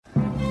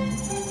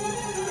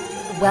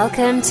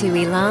Welcome to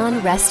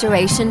Elan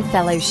Restoration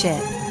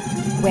Fellowship,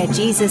 where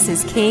Jesus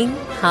is King,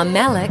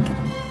 HaMelech,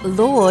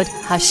 Lord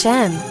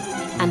Hashem,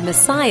 and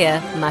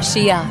Messiah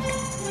Mashiach.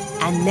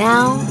 And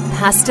now,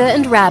 Pastor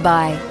and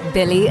Rabbi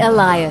Billy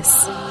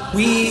Elias.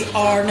 We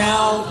are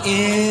now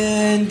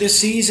in the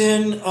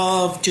season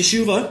of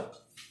Teshuvah,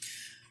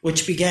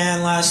 which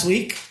began last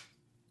week.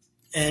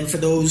 And for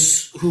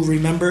those who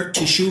remember,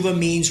 Teshuvah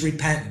means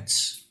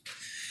repentance.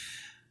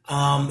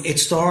 It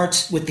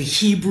starts with the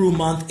Hebrew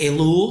month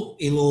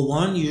Elul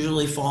 1,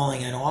 usually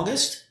falling in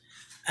August,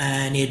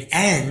 and it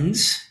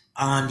ends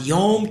on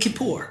Yom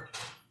Kippur,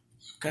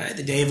 okay,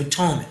 the Day of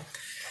Atonement.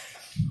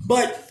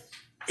 But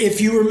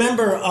if you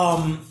remember,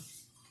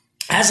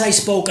 as I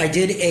spoke, I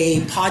did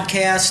a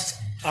podcast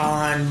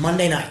on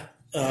Monday night.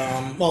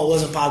 It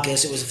wasn't a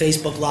podcast, it was a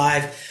Facebook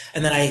Live,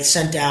 and then I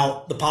sent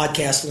out the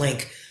podcast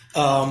link.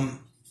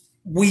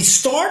 We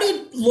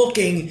started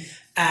looking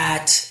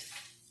at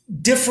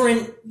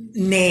different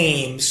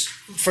names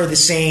for the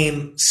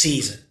same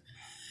season.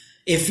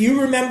 If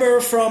you remember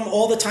from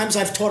all the times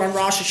I've taught on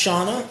Rosh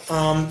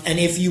Hashanah, and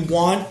if you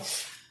want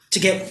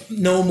to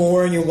know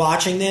more and you're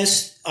watching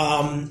this,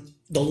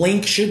 the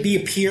link should be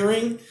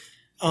appearing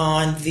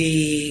on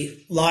the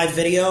live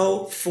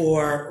video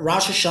for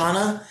Rosh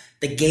Hashanah.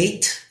 The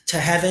gate to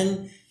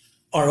heaven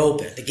are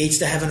open. The gates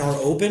to heaven are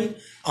open.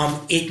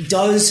 It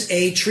does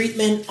a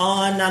treatment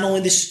on not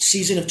only this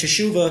season of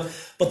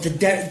Teshuvah, but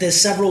the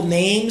several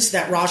names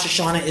that Rosh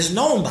Hashanah is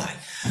known by.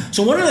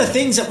 So one of the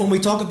things that when we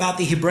talk about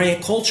the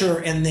Hebraic culture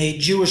and the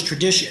Jewish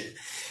tradition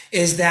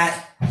is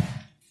that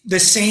the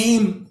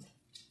same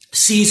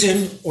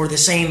season or the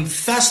same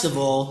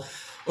festival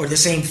or the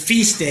same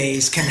feast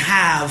days can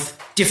have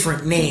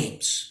different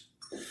names.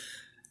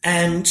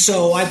 And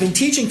so I've been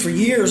teaching for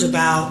years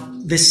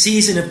about the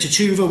season of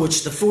Teshuvah, which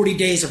is the 40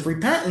 days of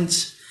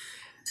repentance.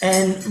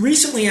 And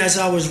recently, as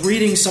I was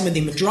reading some of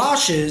the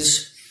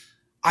midrashes,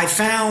 I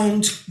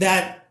found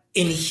that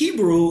in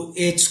Hebrew,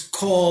 it's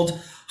called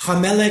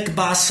HaMelech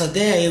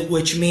Basadeh,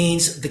 which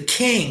means the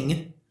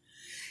king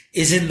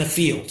is in the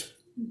field.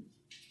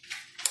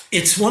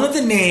 It's one of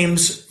the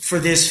names for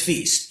this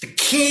feast. The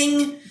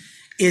king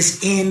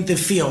is in the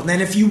field.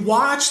 And if you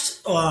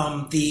watched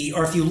or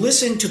if you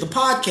listened to the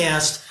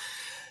podcast,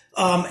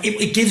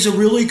 it gives a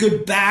really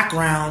good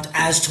background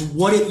as to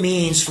what it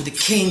means for the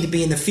king to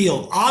be in the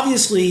field.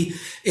 Obviously,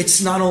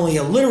 it's not only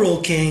a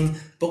literal king,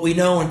 but we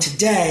know in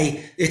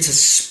today it's a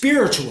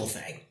spiritual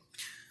thing.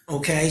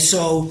 Okay,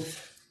 so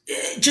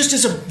just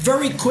as a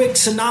very quick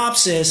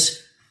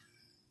synopsis,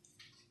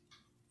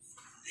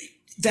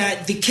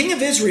 that the king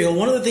of Israel,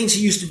 one of the things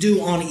he used to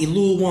do on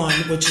Elul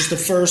 1, which is the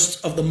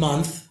first of the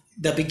month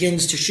that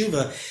begins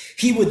Teshuvah,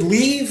 he would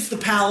leave the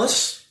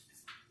palace,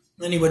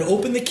 then he would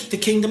open the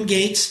kingdom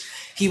gates,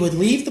 he would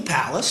leave the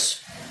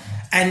palace,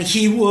 and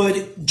he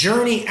would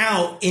journey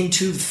out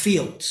into the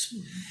fields.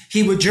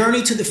 He would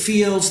journey to the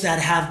fields that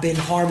have been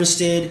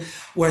harvested,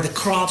 where the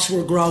crops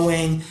were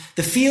growing,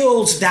 the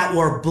fields that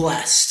were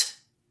blessed.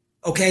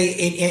 Okay,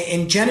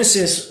 in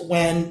Genesis,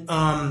 when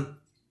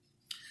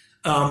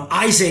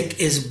Isaac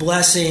is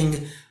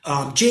blessing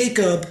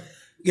Jacob,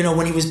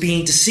 when he was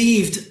being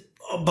deceived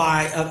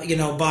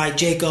by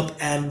Jacob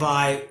and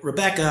by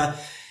Rebekah,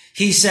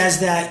 he says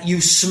that you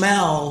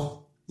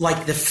smell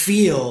like the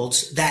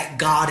fields that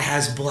God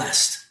has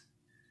blessed.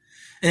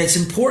 And it's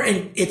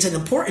important. It's an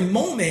important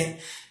moment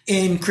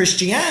in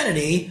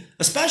Christianity,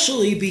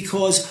 especially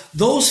because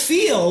those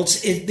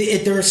fields,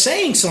 they're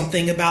saying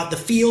something about the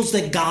fields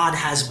that God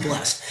has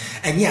blessed.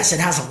 And yes, it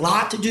has a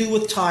lot to do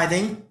with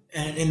tithing,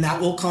 and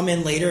that will come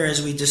in later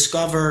as we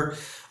discover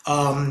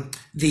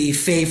the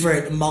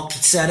favorite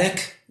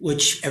Melchizedek,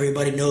 which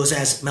everybody knows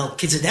as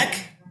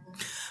Melchizedek.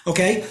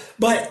 Okay,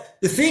 but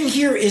the thing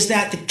here is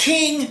that the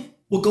king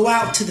will go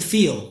out to the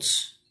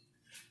fields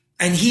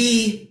and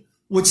he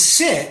would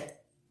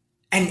sit,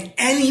 and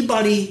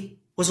anybody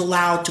was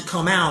allowed to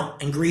come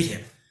out and greet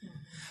him.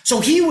 So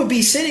he would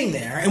be sitting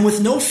there, and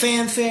with no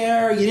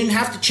fanfare, you didn't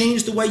have to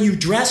change the way you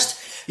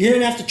dressed, you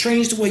didn't have to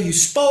change the way you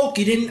spoke,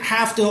 you didn't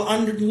have to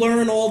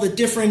learn all the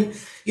different,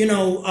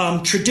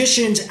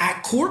 traditions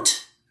at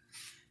court.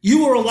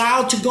 You were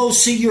allowed to go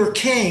see your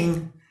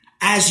king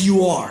as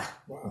you are.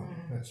 Wow,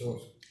 that's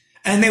awesome.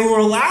 And they were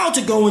allowed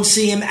to go and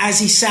see him as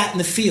he sat in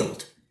the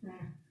field.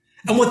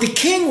 And what the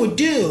king would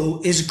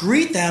do is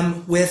greet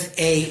them with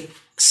a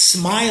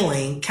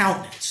smiling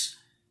countenance.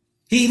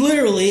 He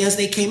literally, as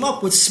they came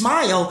up, would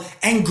smile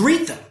and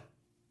greet them.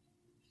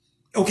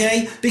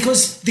 Okay?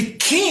 Because the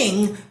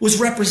king was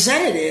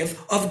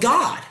representative of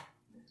God.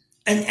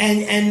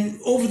 And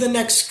over the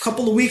next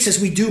couple of weeks,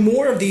 as we do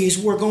more of these,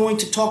 we're going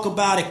to talk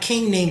about a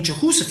king named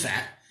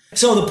Jehoshaphat.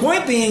 So the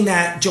point being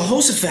that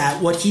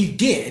Jehoshaphat, what he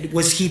did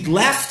was he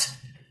left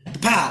the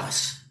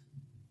palace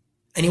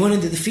and he went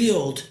into the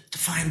field to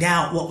find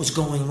out what was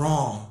going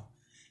wrong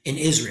in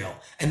Israel.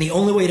 And the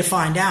only way to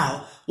find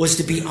out was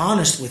to be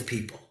honest with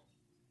people.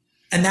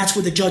 And that's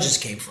where the judges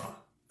came from.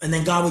 And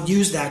then God would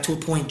use that to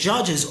appoint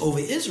judges over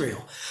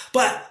Israel.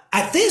 But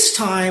at this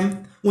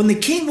time, when the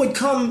king would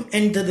come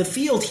into the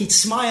field, he'd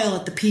smile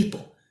at the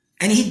people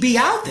And he'd be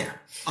out there,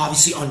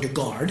 obviously under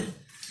guard,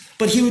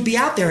 but he would be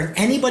out there and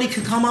anybody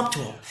could come up to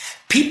him.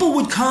 People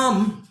would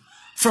come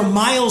from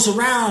miles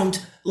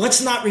around.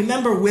 Let's not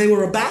remember, we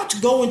were about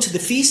to go into the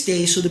feast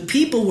days, so the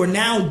people were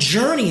now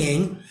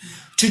journeying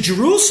to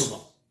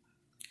Jerusalem,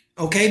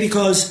 okay,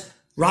 because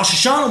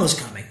Rosh Hashanah was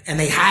coming, and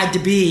they had to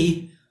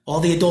be, all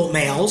the adult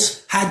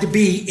males had to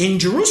be in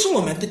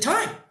Jerusalem at the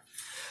time.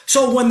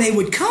 So when they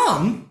would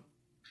come,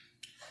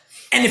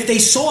 and if they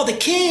saw the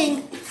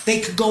king,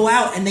 they could go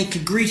out and they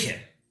could greet him.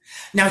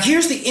 Now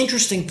here's the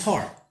interesting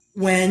part.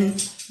 When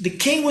the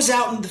king was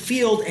out in the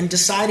field and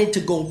decided to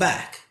go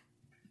back,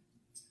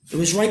 it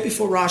was right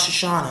before Rosh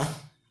Hashanah.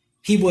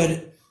 He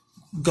would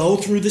go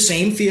through the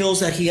same fields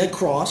that he had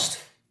crossed,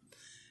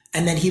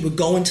 and then he would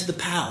go into the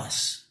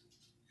palace.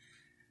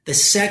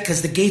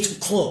 Because the gates were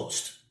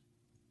closed.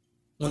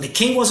 When the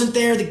king wasn't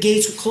there, the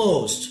gates were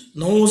closed.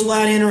 No one was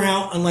allowed in or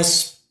out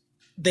unless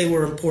they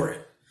were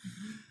important.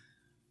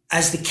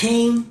 As the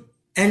king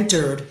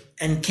entered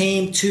and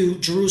came to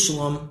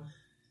Jerusalem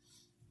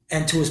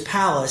and to his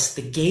palace,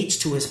 the gates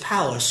to his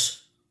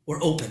palace were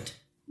opened.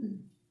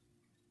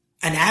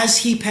 And as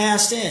he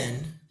passed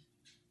in,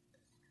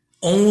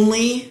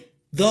 only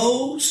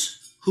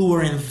those who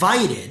were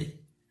invited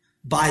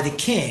by the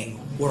king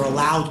were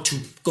allowed to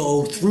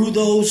go through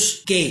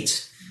those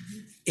gates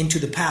into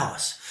the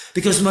palace.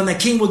 Because when the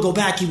king would go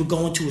back, he would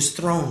go into his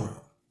throne room.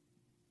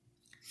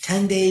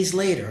 10 days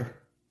later,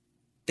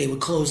 they would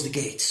close the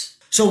gates.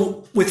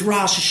 So with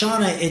Rosh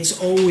Hashanah, it's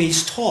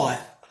always taught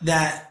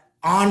that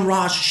on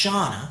Rosh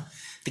Hashanah,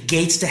 the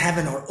gates to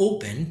heaven are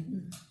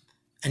open.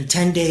 And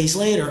 10 days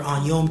later,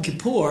 on Yom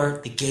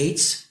Kippur, the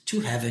gates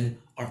to heaven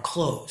are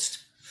closed.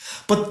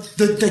 But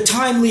the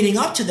time leading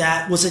up to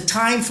that was a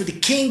time for the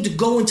king to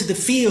go into the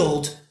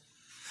field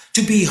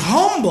to be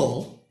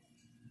humble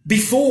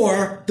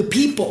before the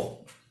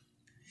people.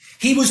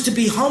 He was to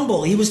be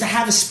humble. He was to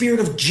have a spirit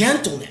of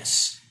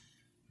gentleness.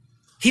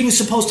 He was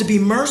supposed to be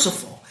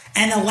merciful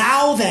and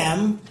allow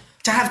them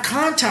to have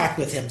contact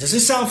with him. Does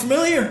this sound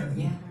familiar?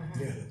 Yeah.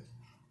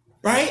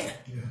 Right?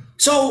 Yeah.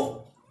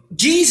 So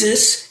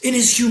Jesus, in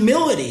his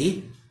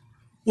humility,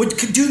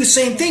 could do the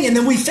same thing. And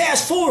then we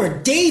fast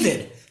forward,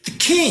 David, the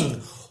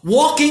king,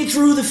 walking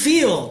through the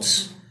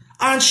fields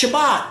on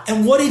Shabbat.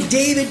 And what did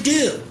David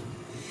do?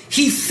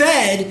 He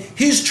fed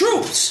his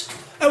troops.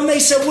 And when they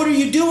said, what are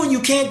you doing? You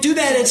can't do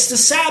that. It's the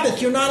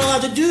Sabbath. You're not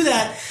allowed to do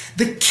that.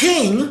 The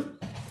king,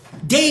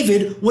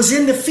 David, was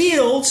in the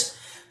fields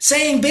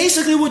saying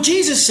basically what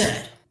Jesus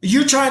said.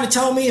 You're trying to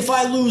tell me if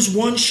I lose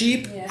one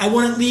sheep, I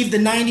wouldn't leave the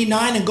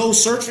 99 and go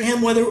search for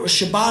him, whether it was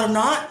Shabbat or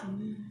not?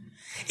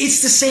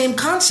 It's the same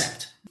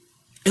concept.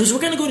 We're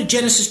going to go to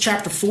Genesis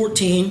chapter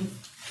 14,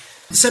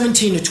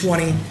 17 to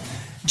 20.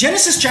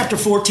 Genesis chapter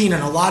 14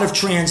 in a lot of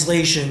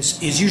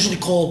translations is usually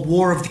called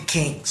War of the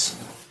Kings.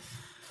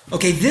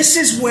 Okay, this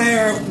is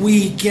where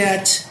we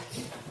get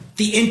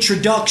the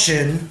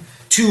introduction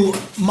to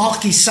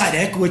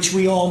Melchizedek, which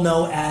we all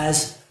know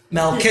as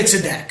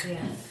Melchizedek.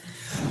 Yeah.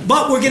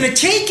 But we're going to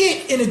take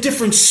it in a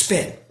different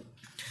spin.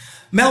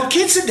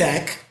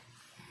 Melchizedek,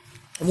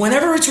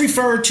 whenever it's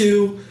referred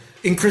to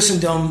in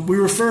Christendom, we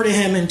refer to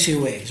him in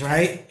two ways,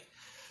 right?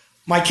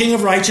 My king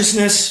of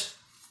righteousness,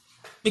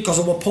 because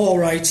of what Paul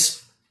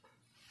writes.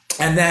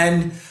 And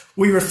then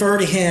we refer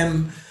to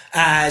him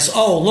as,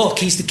 oh, look,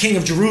 he's the king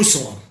of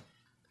Jerusalem.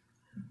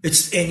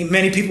 And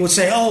many people would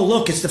say, oh,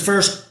 look, it's the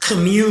first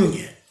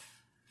communion,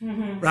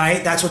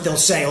 right? That's what they'll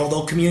say,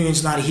 although communion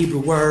is not a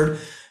Hebrew word.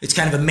 It's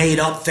kind of a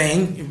made-up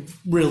thing. It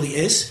really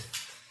is.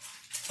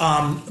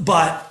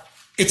 But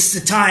it's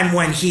the time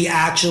when he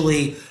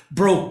actually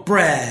broke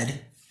bread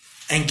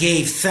and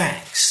gave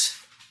thanks,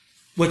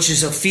 which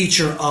is a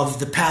feature of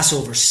the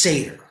Passover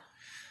Seder.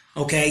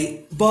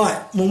 Okay?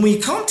 But when we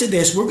come to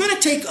this, we're going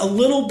to take a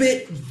little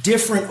bit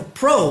different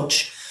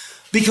approach,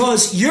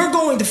 because you're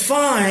going to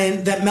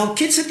find that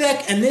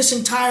Melchizedek and this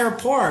entire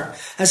part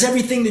has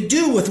everything to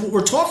do with what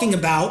we're talking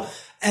about,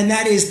 and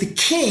that is the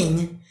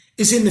king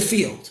is in the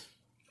field.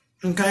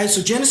 Okay,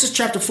 so Genesis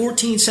chapter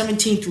 14,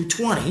 17 through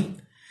 20.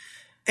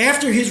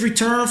 After his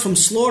return from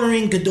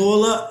slaughtering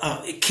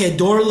Kedorlaomer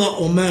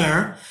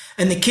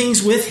and the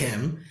kings with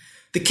him,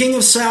 the king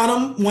of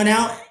Sodom went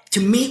out to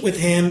meet with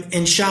him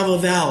in Shava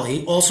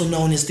Valley, also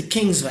known as the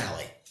King's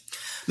Valley.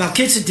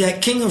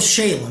 Melchizedek, king of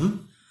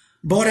Shalem,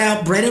 brought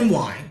out bread and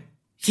wine.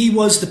 He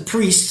was the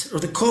priest, or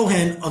the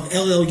Kohen of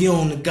El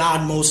Elyon, the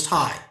God Most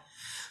High.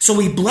 So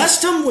he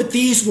blessed him with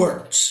these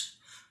words: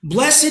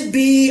 Blessed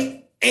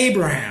be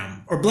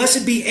Abraham, or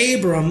blessed be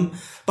Abram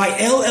by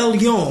El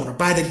Elyon, or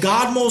by the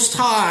God Most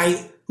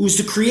High, who's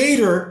the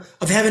creator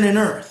of heaven and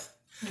earth.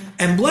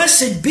 And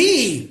blessed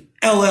be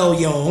El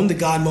Elyon, the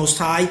God Most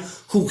High,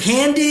 who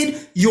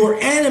handed your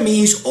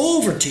enemies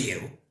over to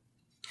you.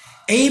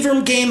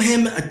 Abram gave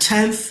him a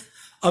tenth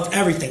of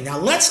everything. Now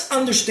let's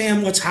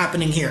understand what's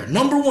happening here.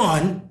 Number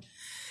one,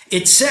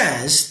 it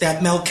says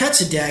that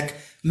Melchizedek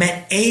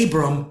met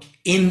Abram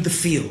in the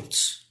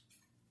fields.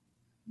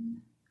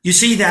 You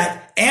see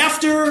that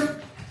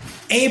after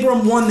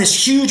Abram won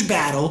this huge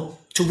battle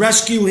to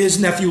rescue his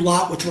nephew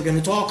Lot, which we're going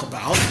to talk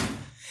about,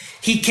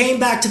 he came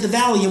back to the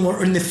valley and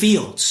were in the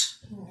fields.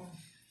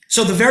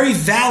 So the very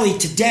valley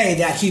today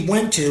that he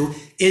went to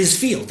is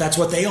field. That's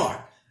what they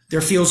are.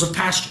 They're fields of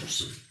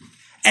pastures.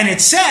 And it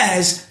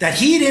says that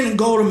he didn't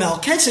go to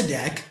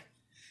Melchizedek.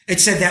 It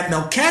said that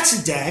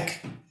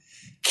Melchizedek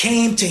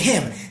came to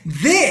him.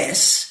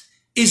 This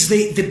is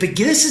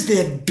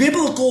the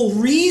biblical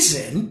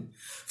reason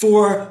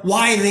for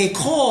why they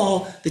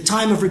call the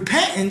time of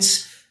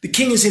repentance, the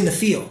king is in the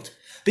field.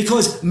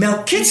 Because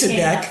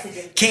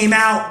Melchizedek came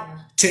out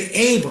to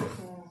Abram.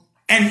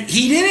 And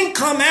he didn't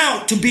come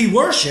out to be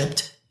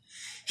worshipped.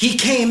 He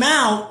came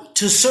out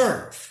to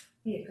serve.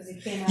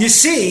 You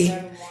see,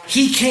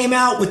 he came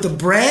out with the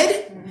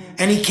bread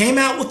and he came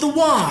out with the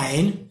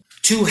wine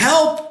to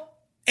help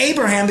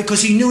Abraham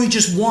because he knew he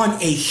just won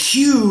a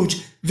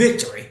huge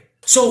victory.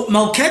 So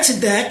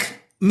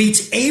Melchizedek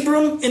meets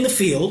Abram in the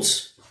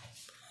fields.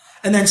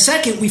 And then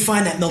second, we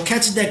find that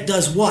Melchizedek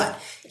does what?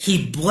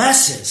 He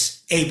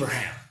blesses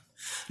Abraham.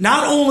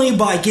 Not only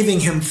by giving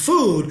him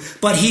food,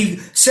 but he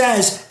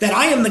says that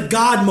I am the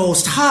God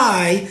Most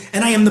High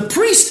and I am the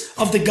priest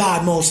of the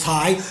God Most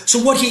High. So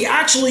what he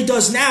actually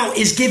does now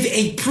is give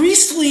a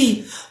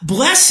priestly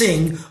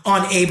blessing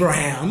on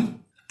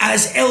Abraham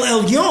as El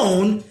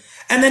Elyon.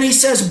 And then he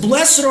says,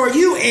 blessed are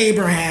you,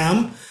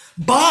 Abraham,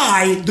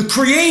 by the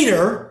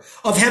creator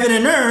of heaven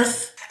and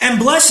earth. And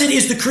blessed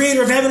is the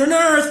creator of heaven and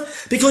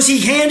earth because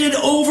he handed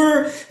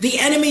over the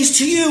enemies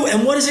to you.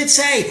 And what does it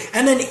say?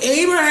 And then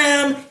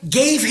Abraham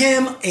gave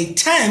him a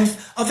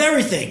tenth of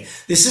everything.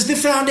 This is the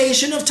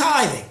foundation of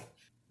tithing.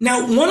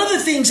 Now, one of the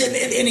things, and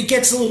it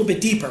gets a little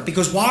bit deeper,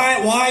 because why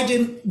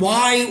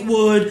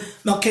would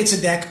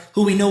Melchizedek,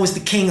 who we know is the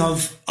king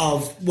of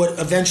what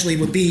eventually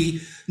would be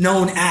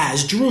known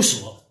as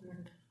Jerusalem,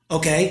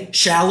 okay,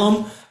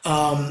 Shalom,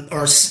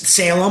 or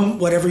Salem,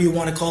 whatever you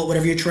want to call it,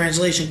 whatever your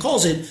translation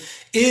calls it,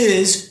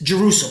 is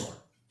Jerusalem.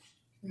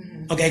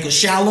 Okay, because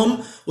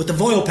Shalom with the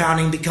vowel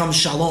pounding becomes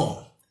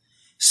Shalom.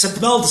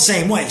 Spelled the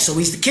same way. So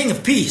he's the king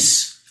of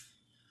peace.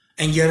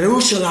 And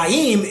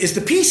Yerushalayim is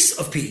the peace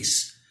of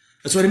peace.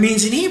 That's what it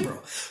means in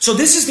Hebrew. So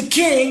this is the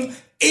king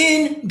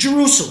in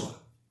Jerusalem.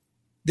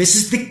 This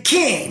is the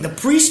king, the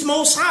priest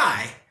most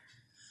high.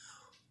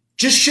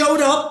 Just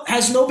showed up,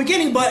 has no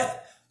beginning.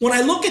 But when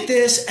I look at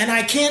this and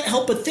I can't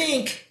help but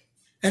think,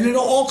 and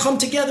it'll all come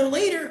together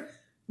later,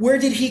 where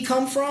did he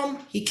come from?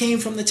 He came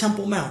from the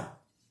Temple Mount.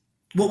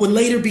 What would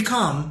later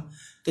become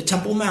the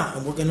Temple Mount.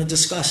 And we're going to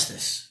discuss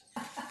this.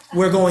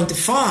 We're going to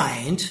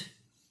find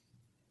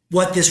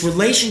what this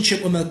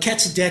relationship with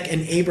Melchizedek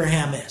and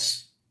Abraham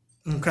is.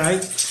 Okay?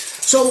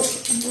 So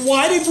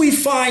why did we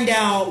find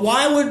out?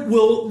 Why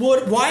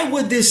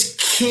would this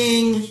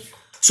king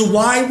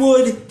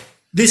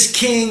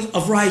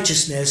of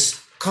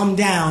righteousness come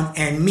down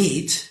and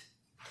meet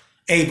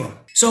Abram?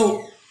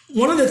 So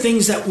one of the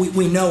things that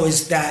we know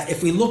is that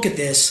if we look at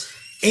this,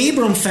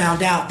 Abram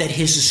found out that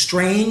his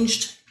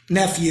estranged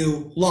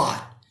nephew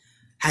Lot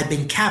had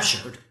been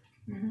captured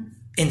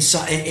in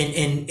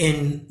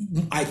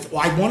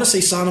I want to say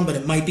Sodom, but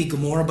it might be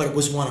Gomorrah, but it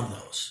was one of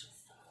those.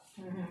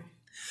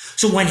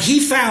 So when he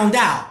found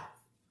out,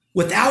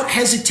 without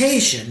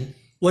hesitation,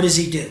 what does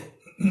he do?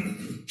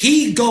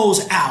 He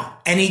goes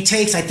out and he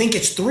takes, I think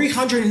it's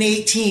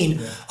 318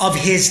 of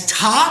his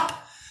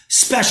top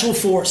special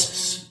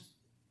forces.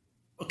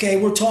 Okay,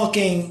 we're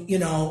talking,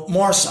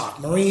 MARSOC,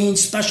 Marine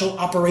Special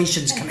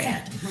Operations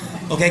Command.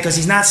 Okay, because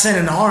he's not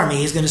sending the Army,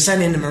 he's going to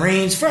send in the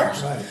Marines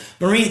first.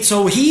 Right.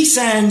 So he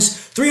sends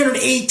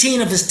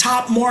 318 of his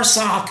top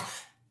MARSOC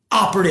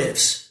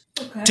operatives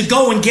to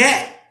go and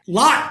get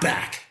Lot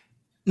back.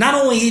 Not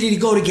only did he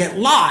go to get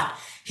Lot,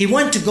 he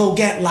went to go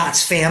get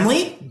Lot's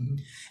family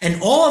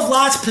and all of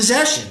Lot's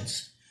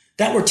possessions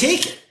that were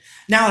taken.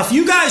 Now, if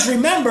you guys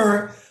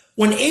remember,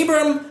 when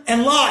Abram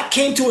and Lot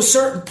came to a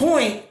certain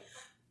point,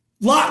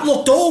 Lot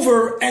looked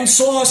over and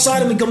saw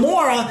Sodom and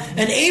Gomorrah,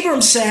 and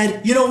Abram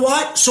said, you know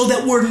what? So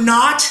that we're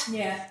not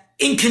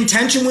in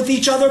contention with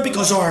each other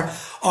because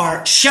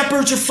our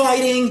shepherds are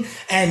fighting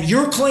and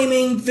you're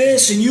claiming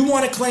this and you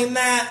want to claim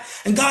that.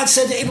 And God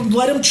said to Abram,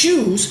 let him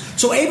choose.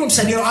 So Abram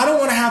said, I don't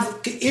want to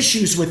have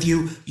issues with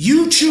you.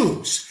 You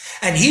choose.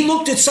 And he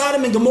looked at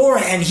Sodom and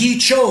Gomorrah and he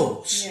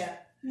chose. Yeah.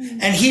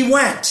 And he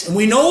went. And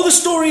we know the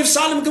story of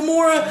Sodom and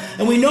Gomorrah.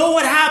 And we know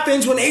what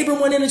happens when Abram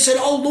went in and said,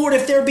 oh Lord,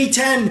 if there be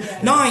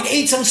 10, 9,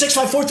 8, 7, 6,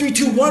 5, 4, 3,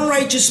 2, 1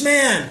 righteous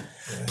man,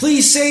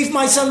 please save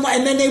my son.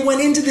 And then they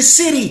went into the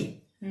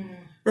city.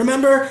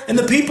 Remember? And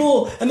the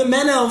people and the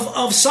men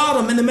of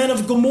Sodom and the men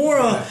of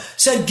Gomorrah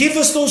said, give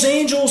us those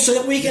angels so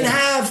that we can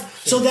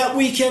so that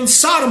we can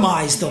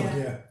sodomize them.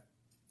 Yeah.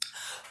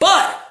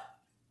 But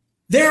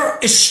they're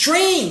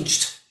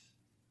estranged.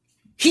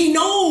 He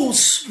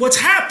knows what's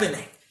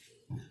happening.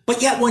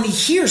 But yet when he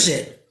hears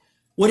it,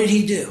 what did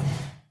he do?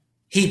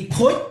 He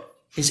put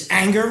his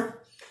anger,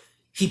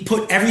 he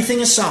put everything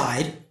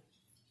aside,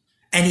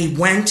 and he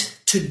went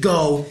to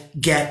go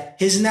get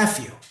his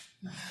nephew.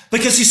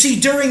 Because you see,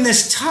 during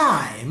this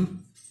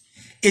time,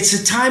 it's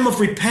a time of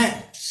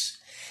repentance.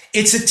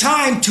 It's a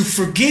time to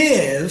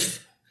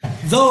forgive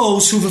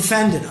those who've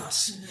offended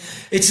us.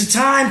 It's a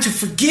time to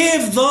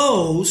forgive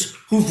those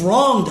who've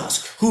wronged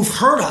us, who've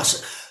hurt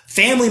us,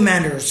 family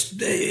members,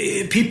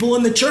 people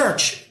in the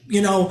church.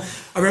 You know,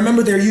 I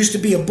remember there used to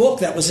be a book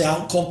that was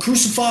out called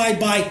Crucified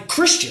by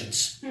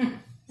Christians.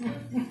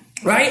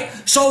 Right?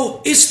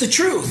 So it's the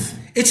truth.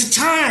 It's a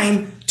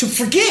time to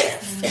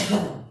forgive.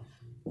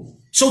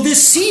 So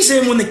this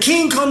season, when the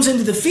king comes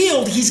into the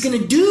field, he's going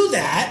to do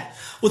that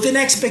with an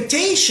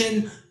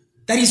expectation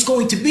that he's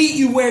going to meet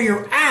you where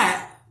you're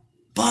at,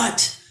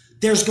 but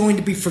there's going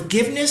to be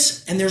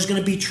forgiveness and there's going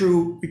to be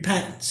true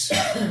repentance.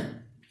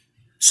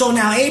 So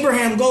now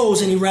Abraham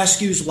goes and he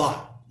rescues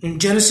Lot. In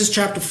Genesis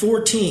chapter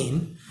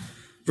 14,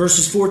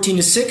 verses 14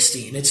 to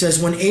 16, it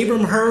says, when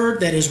Abram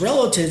heard that his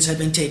relatives had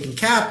been taken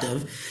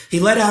captive, he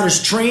led out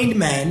his trained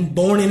men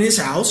born in his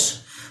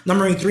house,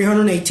 numbering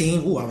 318,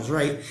 I was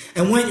right,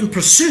 and went in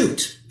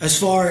pursuit as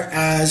far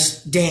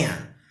as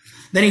Dan.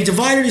 Then he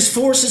divided his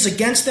forces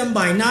against them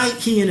by night,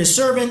 he and his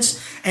servants,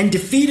 and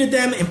defeated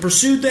them and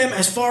pursued them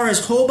as far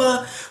as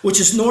Hobah, which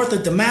is north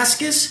of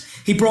Damascus.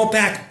 He brought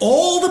back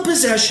all the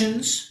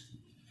possessions,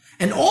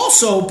 and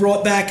also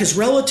brought back his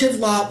relative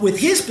Lot with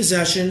his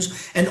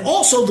possessions, and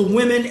also the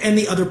women and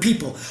the other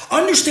people.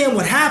 Understand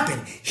what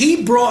happened.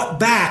 He brought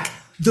back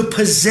the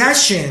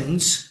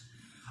possessions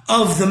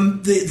of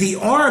the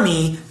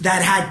army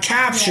that had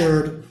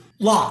captured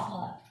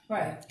Lot.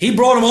 Right. He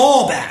brought them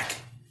all back.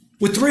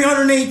 With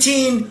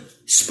 318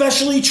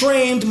 specially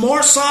trained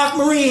MARSOC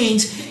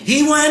Marines,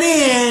 he went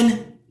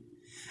in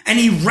and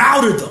he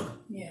routed them.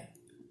 Yeah.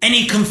 And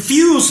he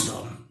confused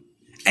them.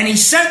 And he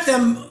sent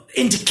them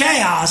into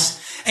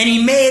chaos, and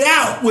he made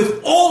out with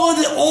all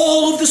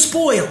of the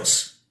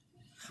spoils.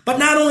 But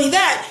not only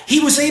that, he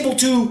was able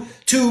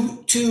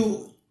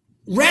to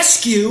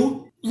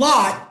rescue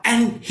Lot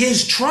and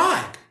his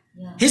tribe,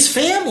 his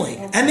family,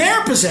 and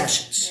their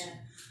possessions.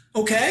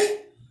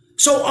 Okay?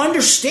 So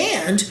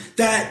understand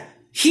that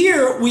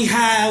here we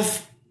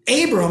have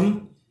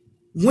Abram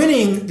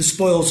winning the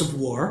spoils of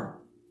war,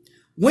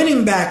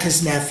 winning back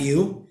his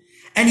nephew,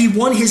 and he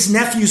won his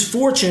nephew's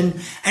fortune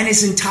and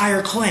his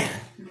entire clan.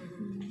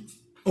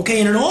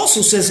 Okay, and it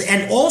also says,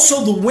 and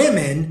also the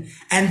women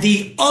and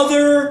the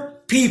other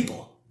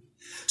people.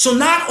 So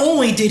not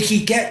only did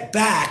he get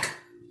back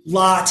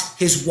Lot,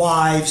 his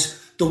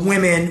wives, the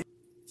women,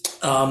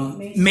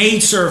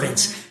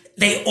 maidservants,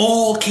 they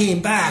all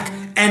came back,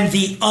 and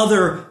the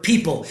other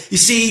people. You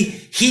see,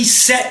 he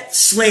set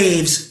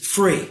slaves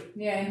free.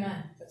 Yeah,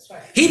 amen. That's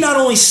right. He not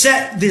only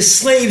set the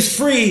slaves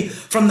free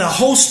from the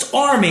host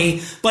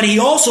army, but he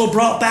also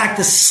brought back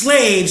the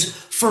slaves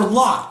for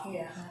Lot.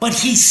 Yeah. But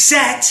he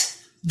set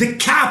the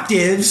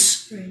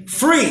captives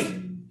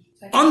free.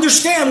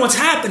 Understand what's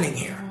happening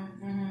here.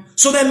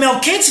 So then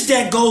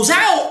Melchizedek goes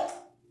out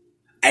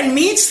and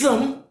meets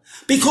them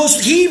because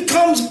he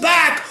comes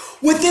back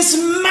with this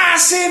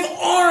massive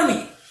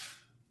army.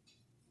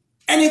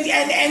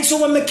 And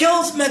so when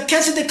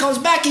Melchizedek comes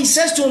back, he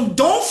says to him,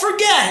 don't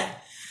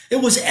forget, it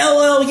was El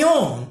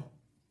Elyon,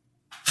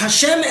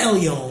 Hashem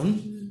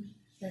Elyon,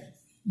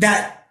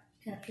 that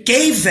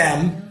gave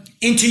them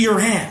into your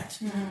hand,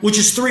 which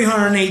is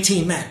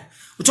 318 men.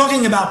 We're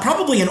talking about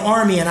probably an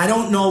army, and I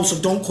don't know, so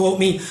don't quote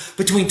me,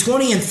 between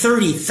 20 and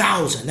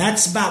 30,000.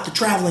 That's about the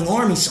traveling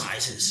army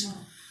sizes,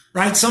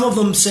 right? Some of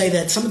them say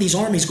that some of these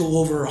armies go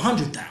over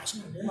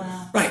 100,000.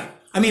 Wow. Right.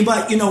 I mean,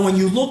 but, you know, when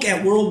you look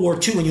at World War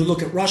II and you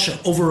look at Russia,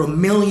 over 1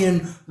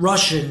 million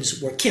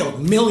Russians were killed.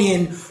 1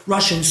 million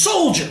Russian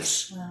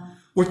soldiers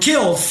were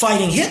killed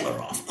fighting Hitler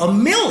off.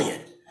 1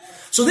 million.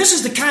 So this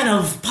is the kind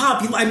of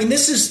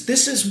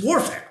this is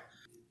warfare.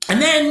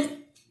 And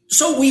then,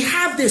 so we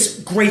have this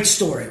great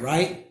story,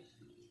 right?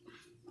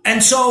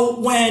 And so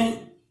when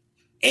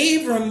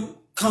Abram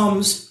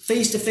comes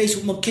face to face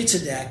with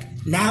Melchizedek,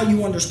 now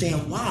you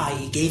understand why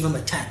he gave him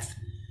a tenth.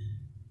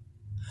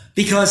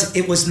 Because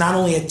it was not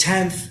only a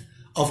tenth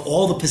of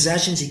all the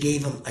possessions, he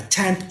gave him a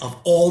tenth of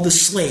all the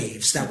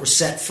slaves that were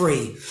set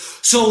free,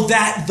 so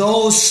that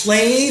those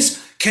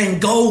slaves can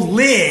go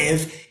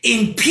live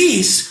in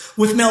peace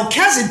with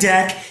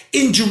Melchizedek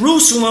in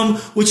Jerusalem,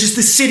 which is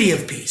the city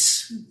of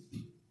peace.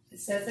 It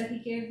says that he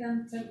gave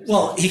them 10%.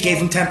 Well, he gave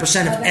him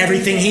 10% of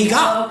everything he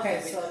got. Oh,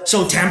 okay.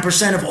 So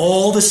 10% of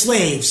all the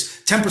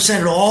slaves,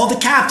 10% of all the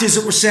captives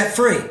that were set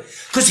free.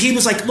 Because he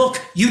was like,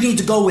 look, you need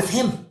to go with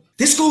him.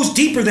 This goes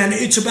deeper than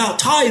it's about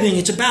tithing.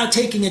 It's about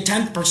taking a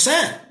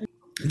 10%.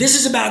 This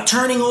is about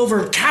turning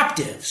over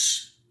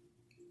captives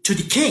to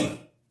the king.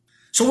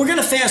 So we're going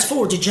to fast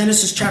forward to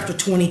Genesis chapter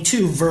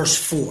 22, verse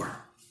 4.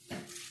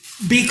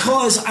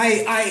 Because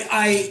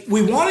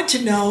we wanted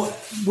to know,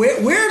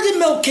 where did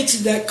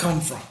Melchizedek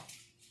come from?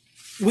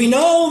 We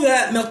know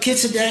that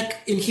Melchizedek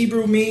in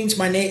Hebrew means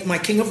my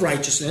king of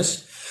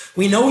righteousness.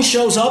 We know he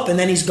shows up and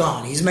then he's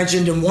gone. He's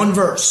mentioned in one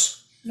verse.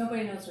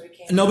 Nobody knows where he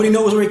came from. Nobody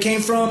knows where he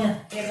came from.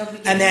 Yeah,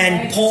 and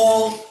then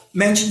Paul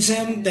mentions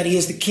him, that he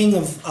is the king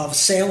of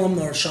Salem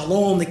or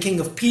Shalom, the king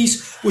of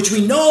peace, which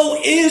we know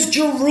is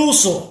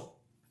Jerusalem.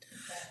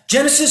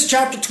 Genesis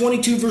chapter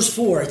 22, verse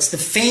 4. It's the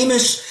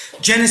famous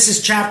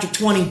Genesis chapter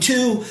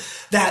 22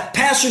 that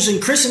pastors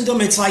in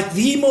Christendom, it's like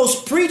the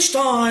most preached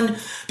on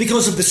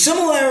because of the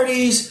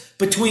similarities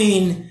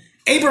between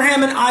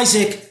Abraham and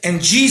Isaac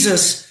and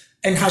Jesus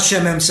and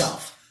Hashem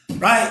himself,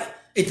 right?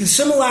 The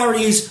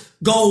similarities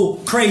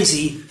go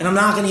crazy, and I'm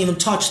not going to even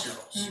touch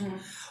those.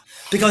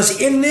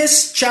 Because in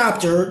this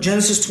chapter,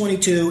 Genesis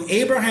 22,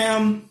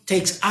 Abraham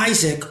takes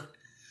Isaac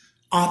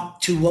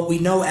up to what we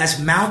know as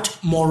Mount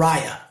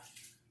Moriah.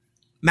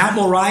 Mount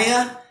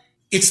Moriah,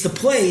 it's the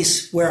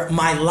place where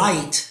my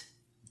light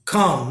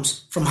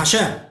comes from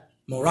Hashem.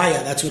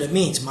 Moriah, that's what it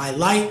means. My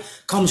light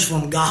comes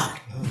from God.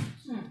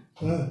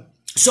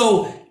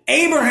 So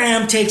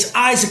Abraham takes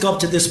Isaac up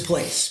to this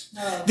place.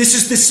 This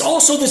is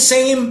also the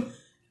same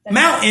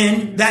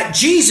mountain that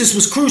Jesus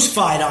was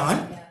crucified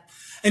on.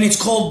 And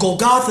it's called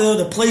Golgotha,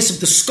 the place of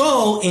the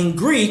skull in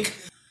Greek.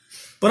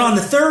 But on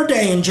the third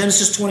day, in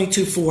Genesis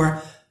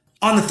 22:4,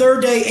 on the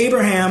third day,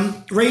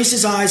 Abraham raised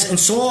his eyes and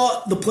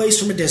saw the place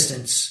from a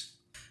distance.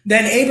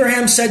 Then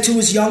Abraham said to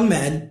his young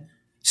men,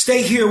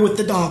 "Stay here with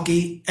the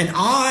donkey, and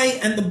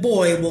I and the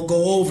boy will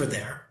go over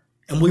there,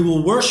 and we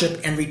will worship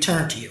and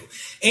return to you."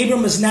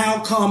 Abram has now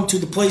come to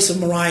the place of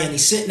Moriah, and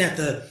he's sitting at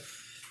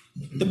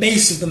the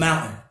base of the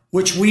mountain,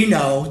 which we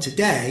know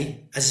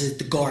today as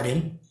the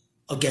Garden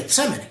of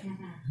Gethsemane.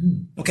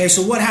 Okay,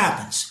 so what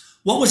happens?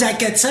 What was at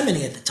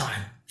Gethsemane at the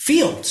time?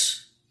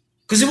 Fields.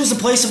 Because it was the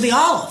place of the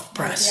olive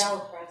press.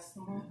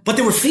 But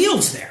there were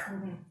fields there.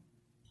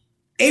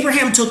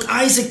 Abraham took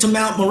Isaac to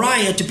Mount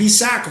Moriah to be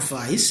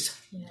sacrificed.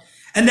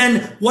 And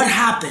then what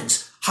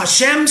happens?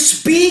 Hashem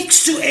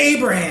speaks to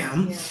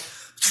Abraham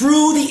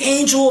through the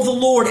angel of the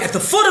Lord at the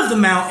foot of the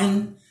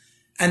mountain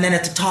and then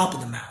at the top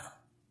of the mountain.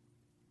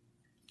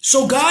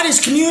 So God is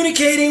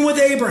communicating with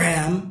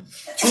Abraham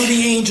through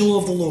the angel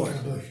of the Lord.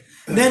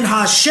 Then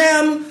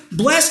Hashem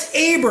blessed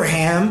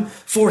Abraham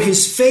for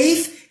his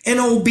faith and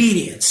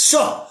obedience.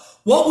 So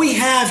what we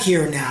have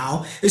here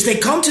now is they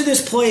come to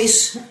this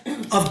place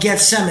of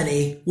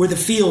Gethsemane where the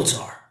fields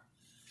are.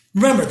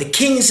 Remember, the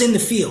king is in the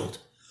field.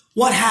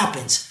 What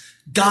happens?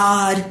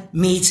 God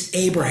meets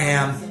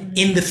Abraham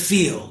in the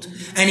field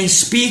and he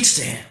speaks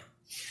to him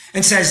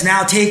and says,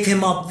 "Now take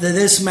him up to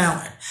this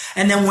mountain."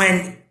 And then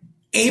when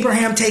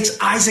Abraham takes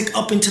Isaac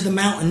up into the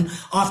mountain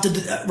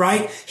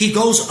he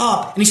goes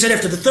up and he said,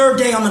 "After the third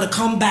day, I'm going to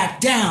come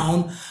back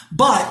down."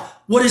 But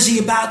what is he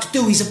about to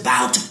do? He's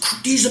about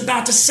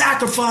to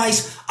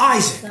sacrifice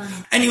Isaac,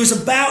 and he was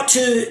about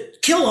to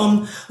kill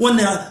him when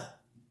the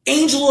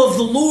angel of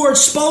the Lord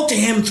spoke to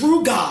him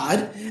through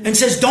God and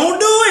says, "Don't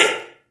do it.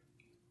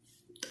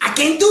 I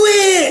can't do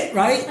it."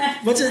 Right?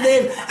 What's his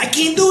name? "I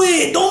can't do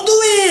it. Don't do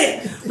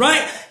it."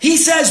 Right? He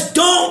says,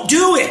 "Don't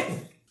do it."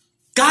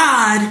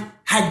 God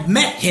had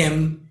met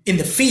him in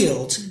the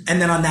fields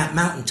and then on that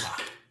mountaintop.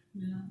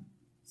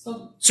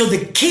 So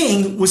the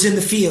king was in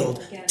the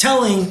field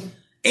telling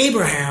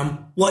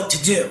Abraham what to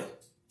do.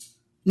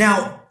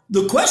 Now,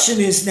 the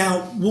question is,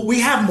 we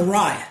have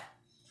Moriah,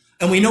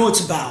 and we know it's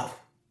about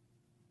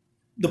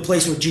the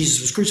place where Jesus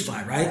was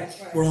crucified, right?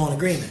 We're all in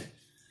agreement.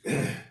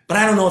 But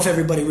I don't know if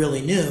everybody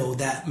really knew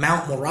that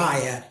Mount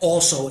Moriah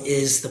also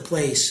is the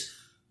place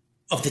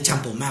of the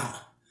Temple Mount.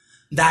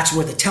 That's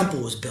where the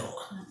temple was built.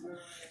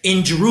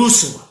 In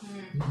Jerusalem.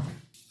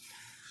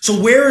 So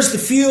where is the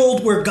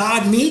field where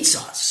God meets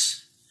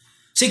us?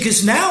 See,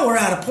 because now we're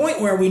at a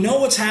point where we know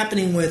what's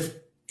happening with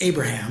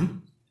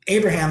Abraham.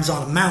 Abraham's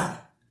on a mountain.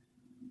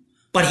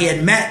 But he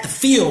had met the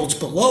fields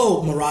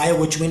below Moriah,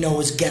 which we know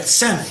is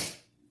Gethsemane.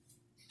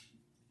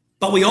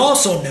 But we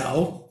also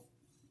know,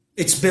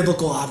 it's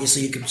biblical,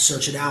 obviously, you can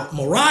search it out.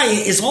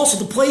 Moriah is also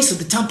the place of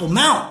the Temple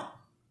Mount.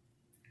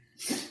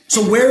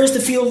 So where is the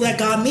field that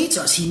God meets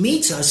us? He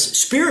meets us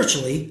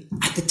spiritually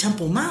at the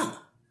Temple Mount.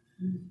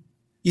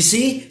 You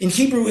see, in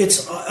Hebrew,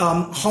 it's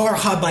Har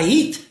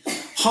Habayit.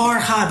 Har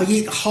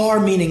Habayit, Har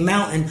meaning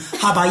mountain,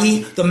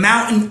 Habayit, the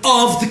mountain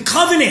of the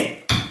covenant.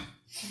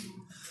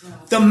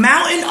 The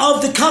mountain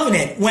of the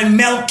covenant. When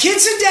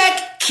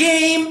Melchizedek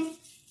came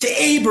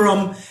to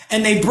Abram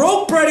and they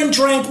broke bread and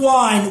drank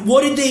wine,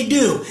 what did they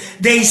do?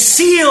 They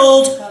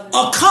sealed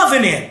a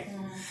covenant.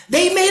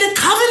 They made a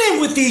covenant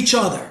with each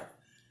other.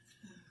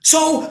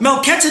 So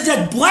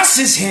Melchizedek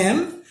blesses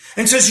him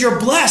and says, "You're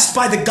blessed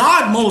by the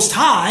God Most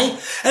High."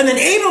 And then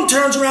Abram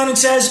turns around and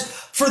says,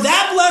 "For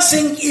that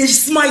blessing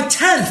is my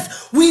 10th.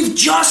 We've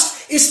just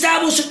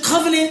established a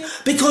covenant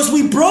because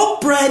we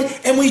broke bread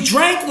and we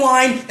drank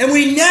wine, and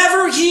we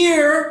never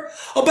hear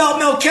about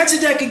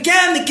Melchizedek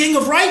again, the king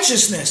of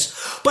righteousness."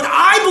 But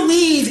I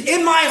believe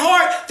in my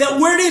heart that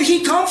where did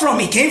he come from?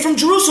 He came from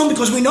Jerusalem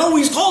because we know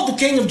he's called the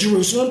king of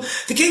Jerusalem,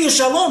 the king of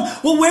Shalom.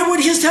 Well, where would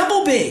his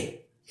temple be?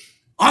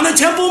 On the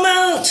Temple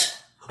Mount,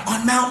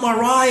 on Mount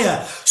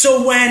Moriah.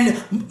 So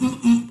when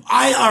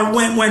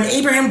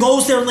Abraham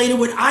goes there later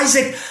with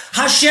Isaac,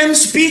 Hashem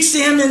speaks to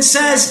him and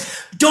says,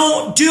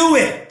 "Don't do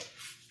it."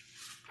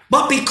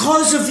 But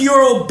because of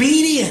your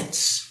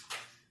obedience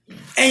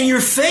and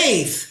your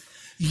faith,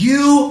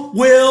 you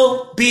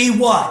will be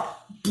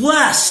what?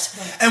 Blessed.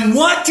 And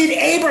what did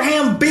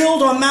Abraham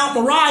build on Mount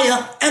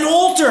Moriah? An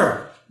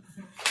altar.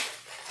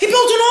 He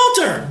built an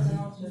altar.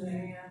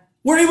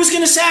 where he was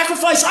going to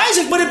sacrifice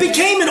Isaac, but it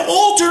became an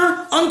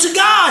altar unto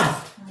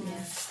God.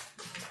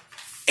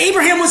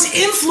 Abraham was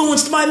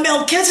influenced by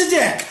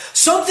Melchizedek.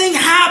 Something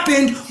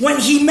happened when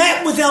he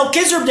met with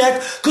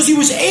Melchizedek because he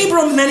was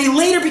Abram and then he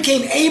later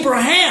became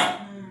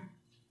Abraham.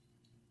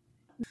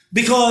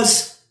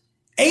 Because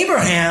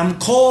Abraham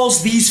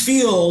calls these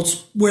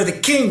fields where the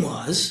king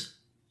was,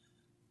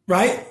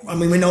 right? I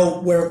mean, we know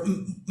where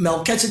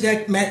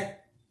Melchizedek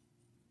met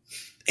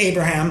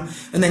Abraham,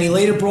 and then he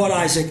later brought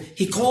Isaac.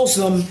 He calls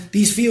them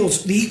these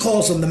fields, he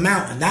calls them the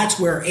mountain. That's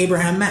where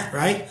Abraham met,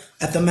 right?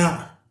 At the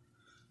mountain.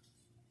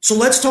 So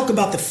let's talk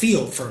about the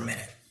field for a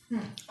minute.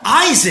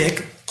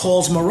 Isaac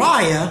calls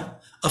Moriah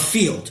a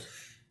field.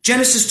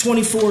 Genesis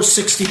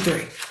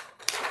 24:63.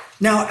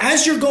 Now,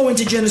 as you're going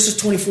to Genesis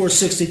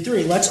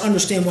 24:63, let's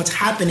understand what's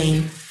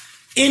happening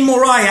in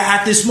Moriah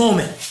at this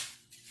moment.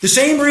 The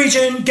same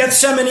region,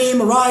 Gethsemane,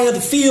 Moriah, the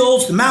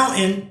fields, the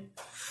mountain.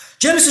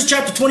 Genesis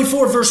chapter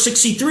 24, verse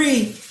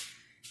 63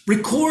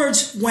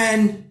 records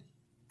when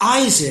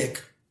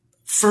Isaac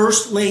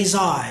first lays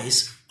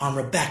eyes on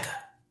Rebekah.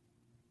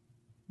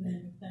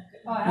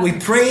 We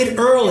prayed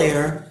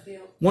earlier,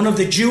 one of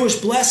the Jewish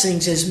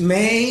blessings is,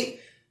 may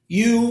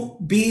you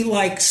be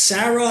like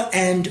Sarah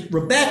and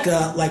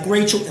Rebekah, like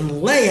Rachel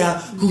and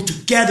Leah, who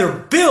together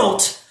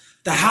built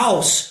the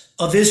house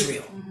of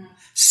Israel.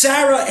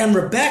 Sarah and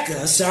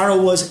Rebekah, Sarah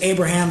was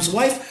Abraham's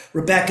wife,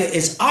 Rebekah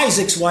is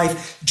Isaac's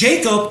wife.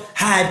 Jacob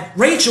had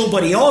Rachel,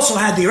 but he also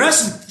had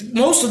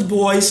most of the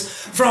boys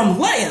from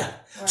Leah.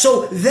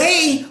 So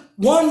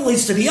one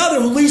leads to the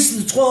other, who leads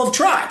to the 12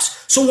 tribes.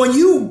 So when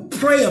you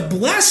pray a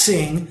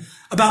blessing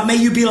about may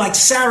you be like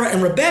Sarah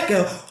and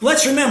Rebekah,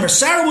 let's remember,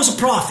 Sarah was a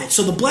prophet,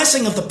 so the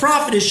blessing of the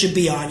prophetess should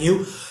be on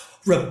you.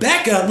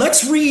 Rebekah,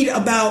 let's read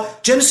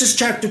about Genesis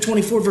chapter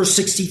 24, verse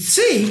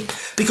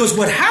 60c, because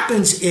what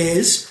happens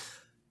is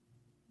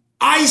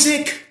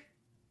Isaac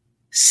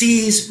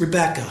sees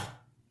Rebekah.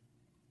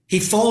 He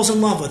falls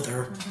in love with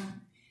her.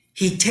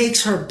 He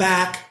takes her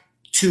back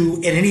to,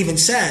 and it even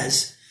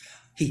says,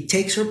 he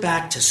takes her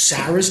back to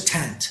Sarah's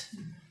tent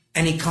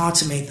and he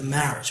consummates the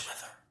marriage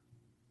with her.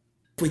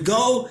 If we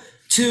go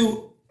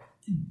to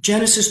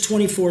Genesis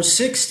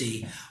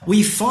 24:60,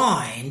 we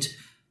find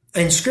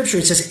in scripture,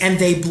 it says, and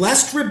they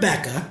blessed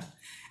Rebekah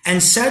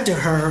and said to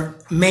her,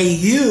 may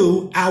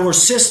you, our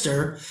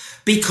sister,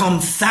 become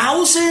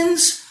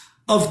thousands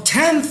of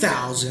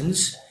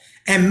 10,000s,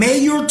 and may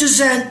your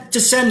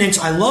descendants,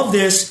 I love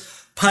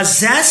this,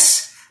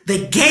 possess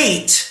the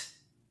gate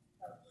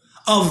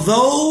of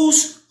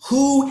those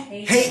who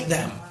hate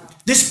them.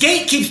 This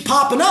gate keeps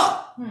popping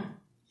up,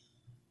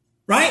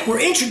 right?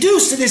 We're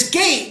introduced to this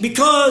gate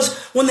because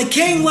when the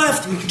king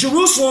left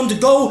Jerusalem to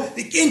go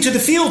into the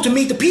field to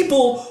meet the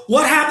people,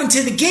 what happened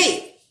to the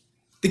gate?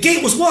 The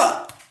gate was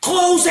what?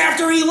 Closed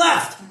after he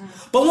left.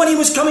 But when he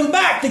was coming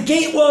back, the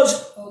gate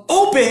was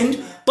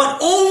opened,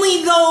 but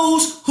only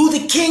those who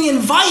the king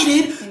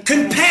invited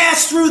could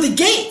pass through the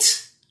gate.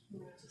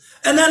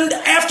 And then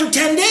after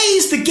 10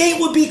 days, the gate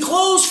would be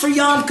closed for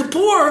Yom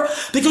Kippur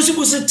because it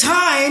was a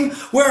time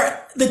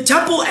where the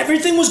temple,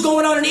 everything was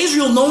going on in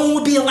Israel. No one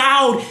would be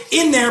allowed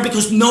in there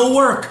because no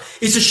work.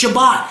 It's a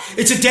Shabbat.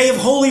 It's a day of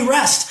holy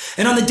rest.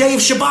 And on the day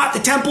of Shabbat, the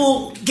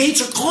temple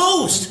gates are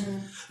closed.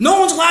 No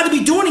one's allowed to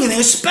be doing anything,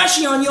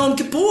 especially on Yom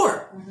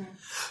Kippur.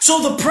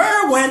 So the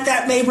prayer went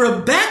that may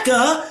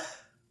Rebekah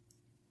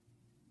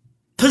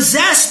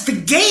possess the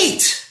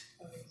gate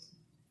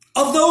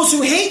of those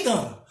who hate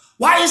them.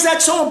 Why is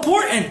that so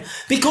important?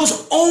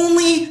 Because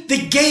only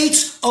the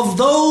gates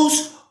of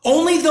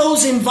only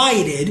those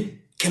invited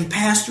can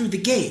pass through the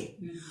gate.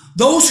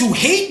 Those who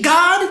hate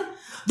God,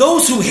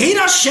 those who hate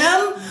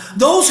Hashem,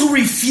 those who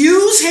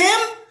refuse Him,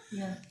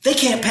 they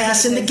can't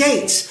pass in the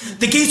gates.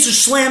 The gates are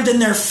slammed in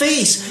their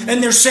face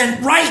and they're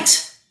sent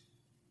right.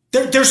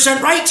 They're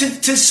sent right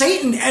to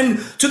Satan and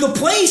to the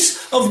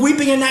place of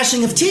weeping and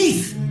gnashing of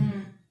teeth.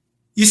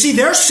 You see,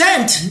 they're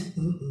sent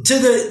to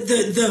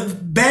the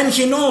Ben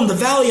Hinnom, the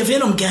valley of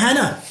Hinnom,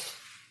 Gehenna.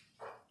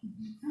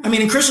 I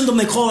mean, in Christendom,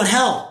 they call it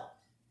hell.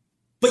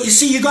 But you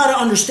see, you got to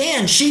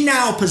understand, she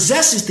now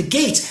possesses the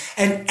gates.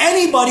 And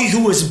anybody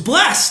who is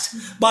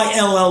blessed by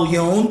El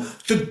Elyon,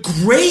 the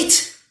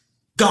great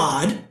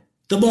God,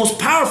 the most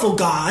powerful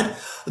God,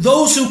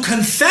 those who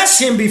confess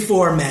Him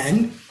before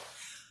men,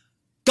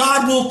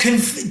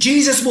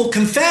 Jesus will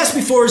confess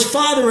before His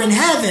Father in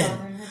heaven.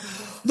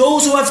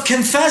 Those who have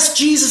confessed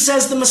Jesus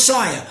as the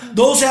Messiah,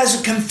 those who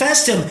have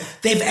confessed Him,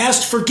 they've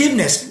asked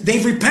forgiveness,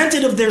 they've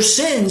repented of their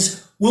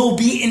sins, will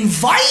be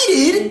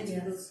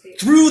invited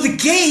through the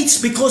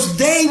gates because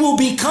they will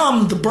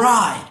become the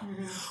bride.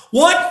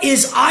 What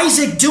is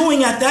Isaac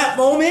doing at that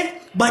moment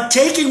but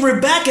taking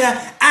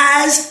Rebekah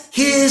as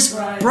his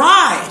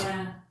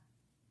bride?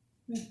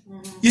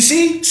 You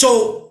see,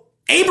 so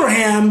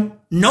Abraham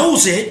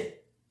knows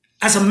it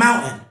as a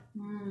mountain.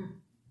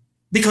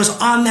 Because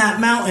on that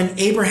mountain,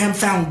 Abraham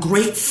found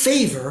great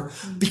favor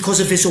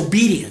because of his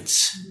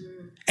obedience.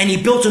 And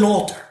he built an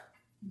altar.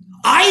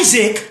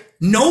 Isaac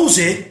knows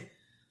it.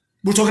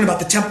 We're talking about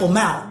the Temple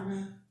Mount.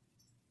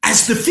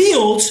 as the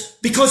fields,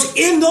 because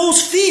in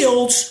those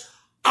fields,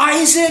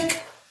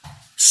 Isaac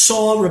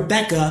saw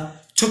Rebekah,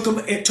 took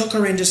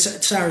her into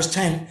Sarah's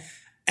tent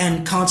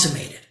and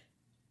consummated.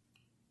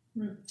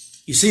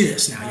 You see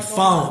this now. You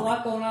follow. A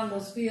lot going on in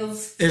those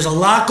fields. There's a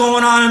lot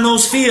going on in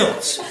those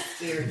fields,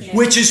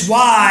 which is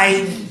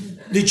why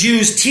the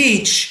Jews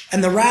teach,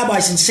 and the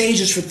rabbis and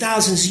sages for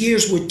thousands of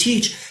years would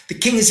teach, the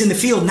king is in the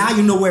field. Now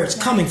you know where it's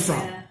coming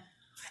from.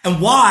 And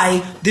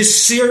why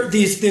this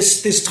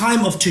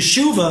time of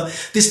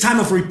teshuvah, this time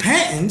of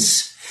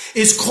repentance,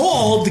 is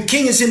called the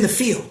king is in the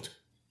field.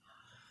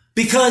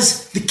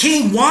 Because the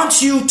king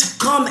wants you to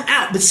come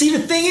out. But see, the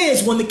thing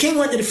is, when the king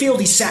went to the field,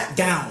 he sat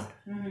down.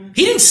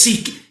 He didn't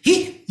seek,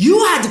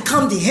 you had to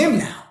come to him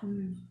now.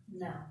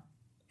 No.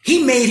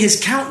 He made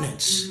his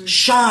countenance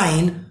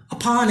shine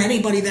upon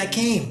anybody that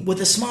came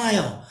with a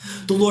smile.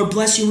 The Lord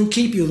bless you and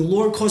keep you. The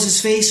Lord cause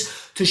his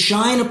face to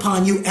shine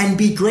upon you and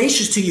be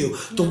gracious to you.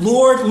 The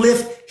Lord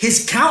lift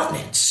his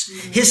countenance,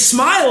 his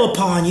smile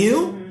upon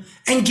you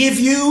and give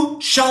you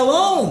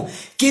shalom,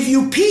 give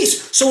you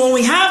peace. So when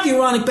we have the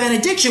Aaronic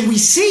benediction, we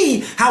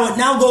see how it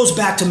now goes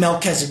back to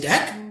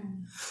Melchizedek.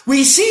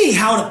 We see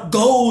how it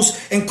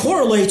goes and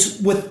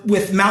correlates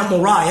with Mount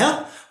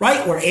Moriah,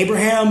 right? Where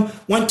Abraham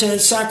went to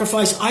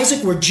sacrifice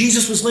Isaac, where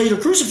Jesus was later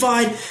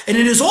crucified. And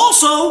it is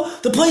also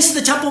the place of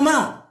the Temple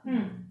Mount.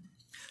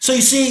 So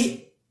you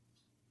see,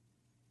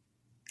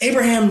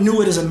 Abraham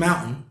knew it as a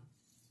mountain.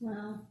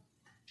 Wow.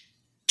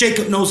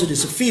 Jacob knows it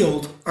as a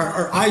field,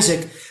 or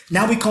Isaac.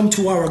 Now we come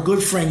to our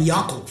good friend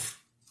Yaakov,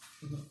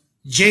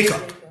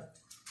 Jacob.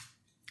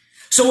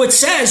 So it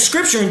says,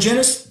 scripture in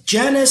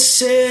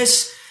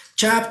Genesis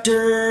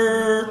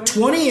chapter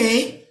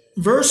 28,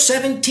 verse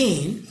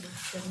 17,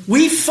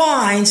 we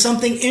find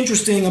something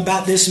interesting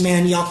about this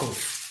man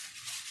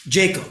Yaakov,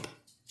 Jacob.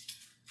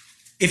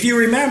 If you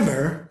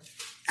remember,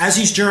 as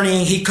he's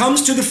journeying, he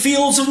comes to the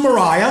fields of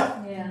Moriah,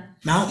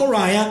 Mount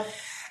Moriah,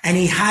 and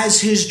he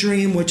has his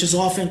dream, which is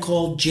often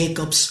called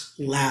Jacob's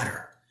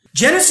ladder.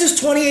 Genesis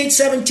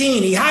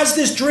 28:17, he has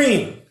this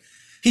dream.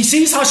 He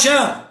sees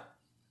Hashem.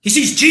 He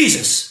sees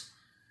Jesus,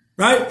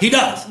 right? He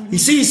does. He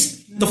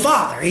sees the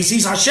Father. He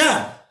sees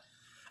Hashem.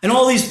 And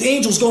all these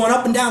angels going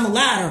up and down the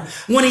ladder.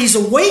 When he's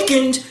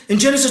awakened in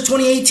Genesis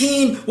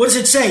 20:18, what does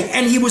it say?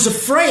 And he was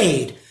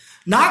afraid.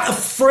 Not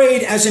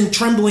afraid as in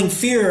trembling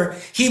fear.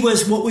 He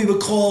was what we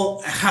would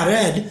call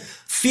hared,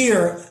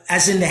 fear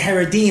as in the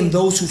Haredim,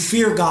 those who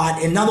fear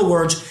God. In other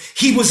words,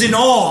 he was in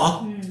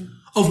awe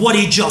of what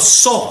he just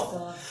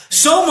saw.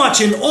 So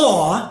much in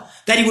awe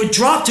that he would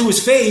drop to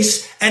his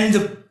face, and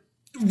the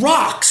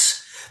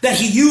rocks that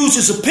he used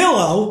as a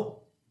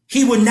pillow,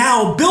 he would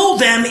now build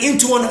them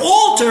into an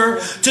altar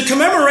to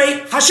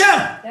commemorate Hashem.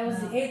 That was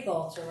the 8th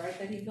altar, right,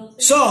 that he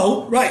built?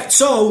 So, right.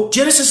 So,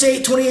 Genesis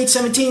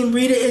 28:17,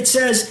 read it. It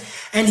says,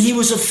 and he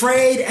was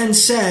afraid and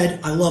said,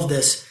 I love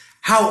this,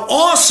 how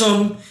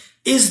awesome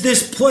is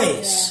this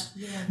place?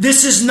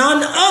 This is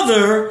none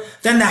other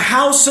than the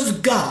house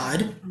of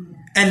God.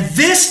 And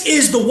this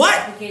is the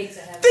what? The gates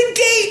of heaven. The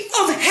gate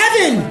of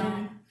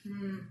heaven.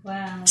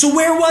 Wow. So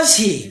where was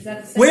he? Is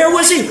that the same Where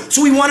was he?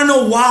 So we want to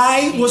know,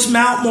 why was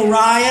Mount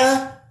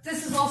Moriah?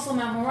 This is also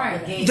Mount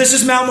Moriah. This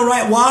is Mount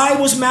Moriah. Why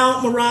was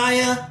Mount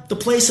Moriah the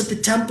place of the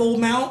Temple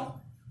Mount?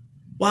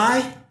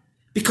 Why?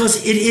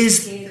 Because it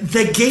is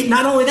the gate.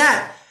 Not only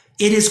that,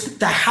 it is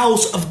the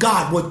house of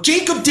God. What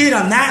Jacob did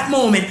on that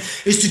moment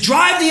is to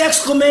drive the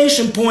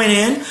exclamation point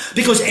in,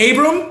 because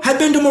Abram had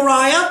been to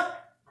Moriah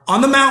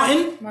on the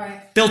mountain,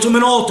 built him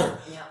an altar.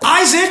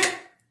 Isaac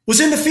was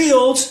in the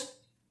fields,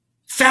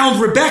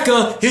 found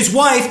Rebekah, his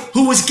wife,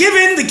 who was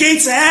given the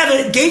gates of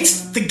heaven,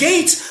 the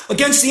gates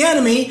against the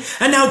enemy.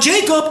 And now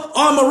Jacob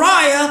on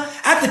Moriah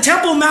at the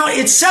Temple Mount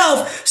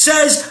itself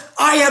says,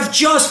 I have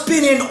just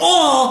been in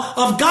awe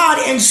of God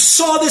and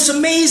saw this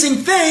amazing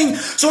thing.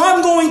 So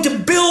I'm going to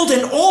build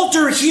an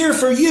altar here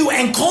for you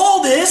and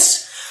call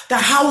this the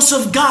house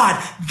of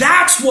God.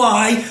 That's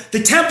why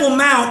the Temple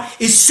Mount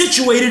is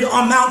situated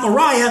on Mount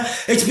Moriah.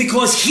 It's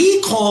because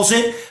he calls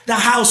it the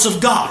house of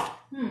God.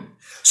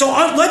 So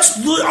let's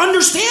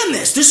understand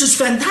this. This is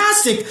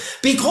fantastic,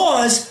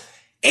 because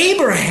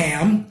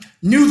Abraham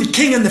knew the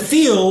king in the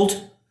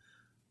field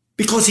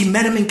because he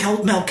met him in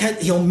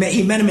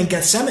he met him in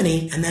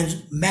Gethsemane, and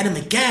then met him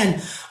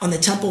again on the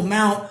Temple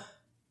Mount,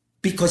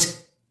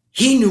 because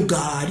he knew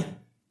God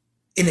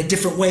in a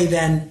different way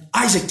than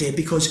Isaac did,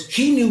 because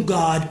he knew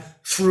God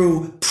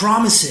through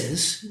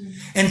promises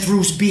and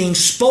through being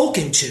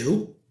spoken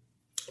to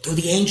through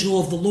the angel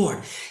of the Lord.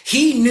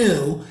 He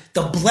knew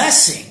the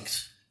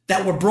blessings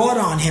that were brought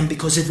on him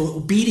because of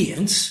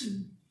obedience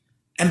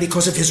and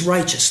because of his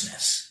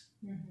righteousness.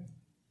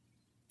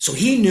 So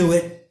he knew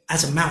it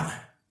as a mountain.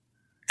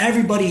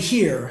 Everybody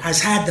here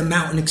has had the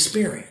mountain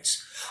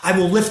experience. I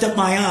will lift up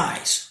my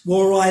eyes.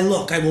 Where will I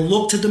look? I will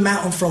look to the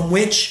mountain from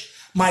which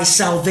my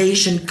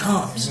salvation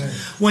comes. Amen.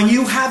 When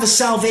you have a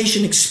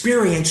salvation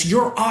experience,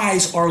 your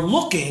eyes are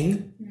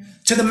looking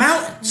to the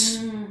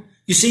mountains.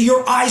 You see,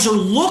 your eyes are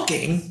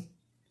looking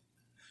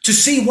to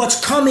see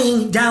what's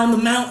coming down the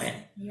mountain.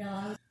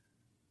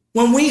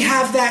 when we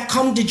have that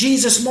come to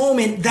Jesus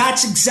moment,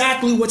 that's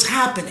exactly what's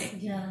happening.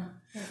 Yeah.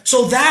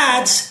 So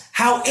that's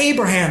how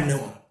Abraham knew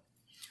him.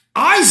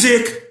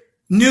 Isaac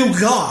knew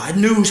God,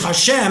 knew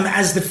Hashem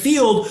as the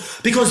field,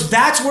 because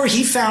that's where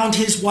he found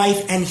his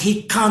wife and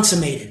he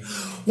consummated.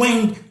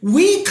 When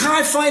we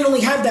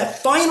finally have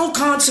that final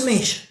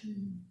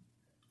consummation,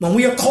 when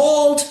we are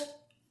called,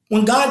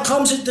 when God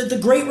comes at the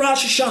great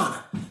Rosh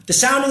Hashanah, the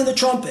sounding of the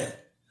trumpet,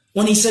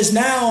 when he says,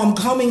 now I'm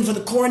coming for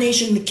the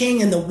coronation of the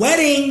king and the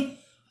wedding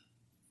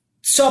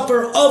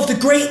supper of the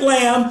great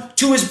Lamb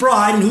to his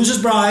bride. And who's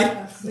his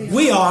bride?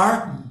 We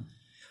are.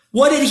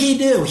 What did he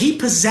do? He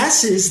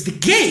possesses the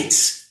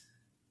gates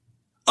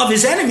of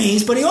his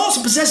enemies, but he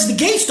also possesses the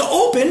gates to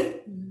open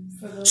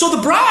so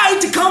the bride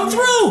to come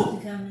through.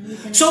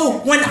 So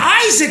when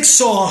Isaac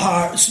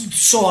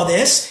saw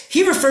this,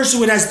 he refers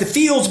to it as the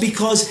fields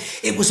because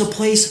it was a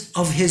place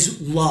of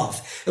his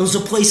love. It was a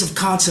place of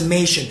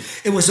consummation.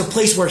 It was a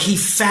place where he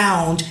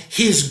found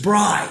his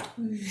bride.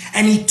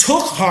 And he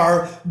took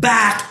her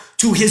back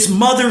to his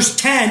mother's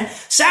tent,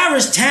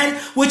 Sarah's tent,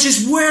 which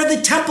is where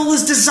the temple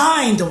is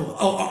designed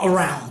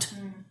around.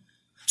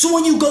 So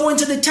when you go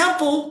into the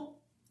temple,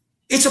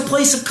 it's a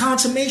place of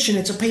consummation.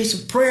 It's a place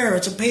of prayer.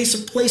 It's a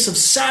place of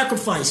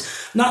sacrifice,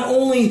 not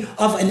only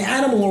of an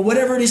animal or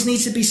whatever it is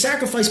needs to be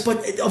sacrificed,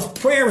 but of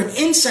prayer and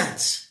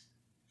incense.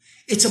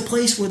 It's a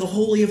place where the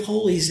Holy of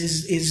Holies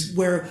is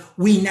where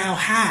we now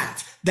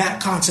have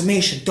that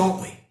consummation,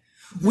 don't we?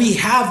 We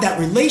have that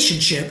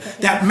relationship,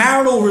 that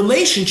marital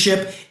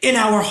relationship in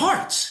our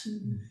hearts,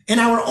 in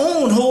our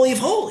own Holy of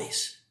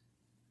Holies.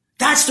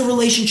 That's the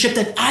relationship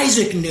that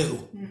Isaac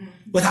knew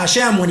with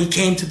Hashem when he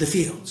came to the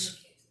fields.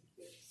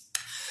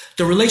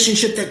 The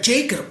relationship that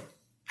Jacob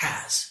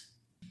has.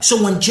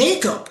 So when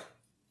Jacob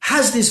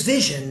has this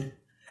vision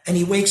and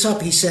he wakes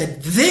up, he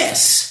said,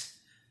 this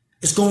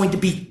is going to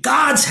be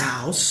God's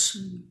house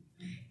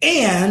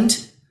and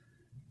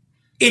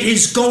it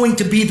is going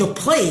to be the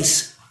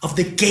place of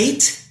the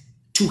gate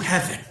to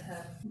heaven.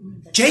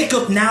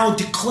 Jacob now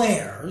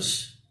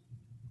declares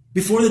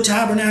before the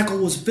tabernacle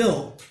was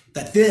built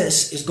that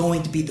this is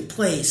going to be the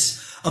place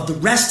of the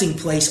resting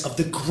place of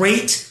the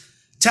great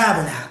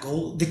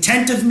tabernacle, the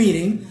tent of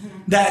meeting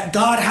that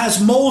God has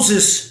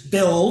Moses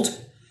build,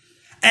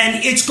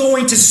 and it's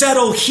going to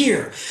settle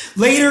here.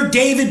 Later,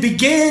 David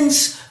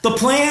begins the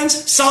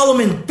plans.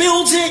 Solomon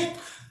builds it.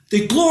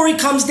 The glory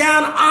comes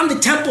down on the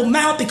Temple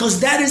Mount because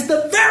that is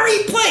the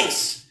very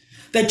place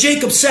that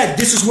Jacob said,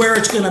 this is where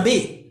it's going to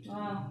be.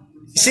 Wow.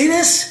 You see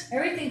this?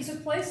 Everything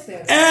took place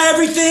there.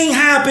 Everything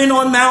happened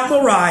on Mount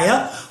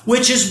Moriah,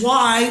 which is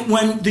why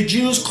when the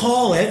Jews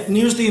call it, and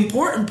here's the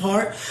important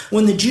part,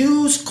 when the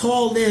Jews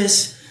call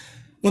this,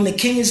 when the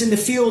king is in the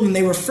field and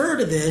they refer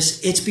to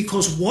this, it's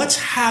because what's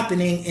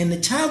happening in the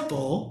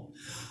temple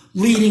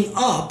leading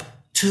up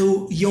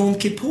to Yom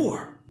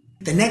Kippur.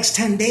 The next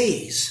 10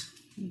 days,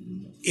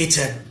 it's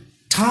a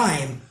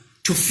time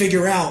to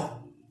figure out,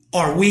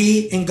 are we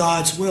in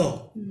God's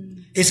will?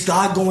 Is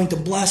God going to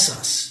bless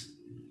us?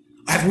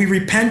 Have we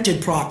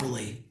repented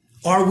properly?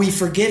 Are we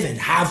forgiven?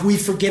 Have we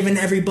forgiven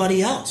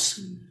everybody else?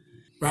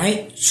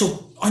 Right?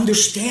 So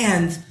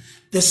understand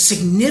the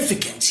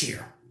significance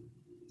here.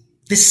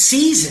 The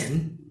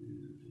season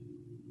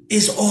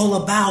is all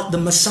about the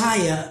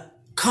Messiah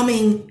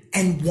coming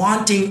and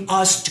wanting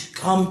us to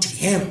come to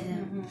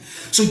him.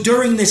 So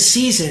during this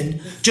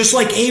season, just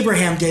like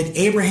Abraham did,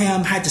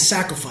 Abraham had to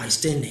sacrifice,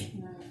 didn't he?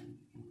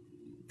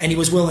 And he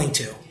was willing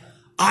to.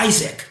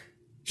 Isaac,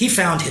 he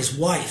found his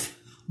wife,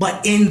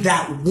 but in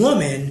that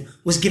woman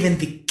was given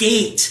the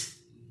gate,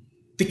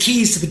 the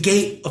keys to the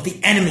gate of the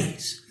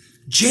enemies.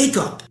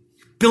 Jacob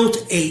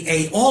built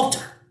a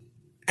altar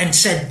and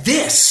said,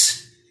 this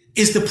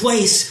is the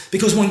place,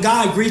 because when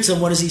God greets him,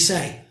 what does he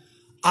say?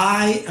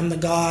 I am the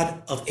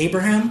God of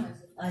Abraham,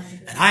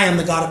 and I am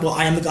the God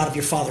of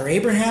your father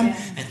Abraham,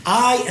 and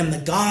I am the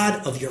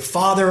God of your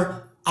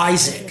father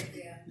Isaac.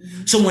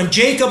 So when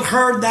Jacob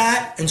heard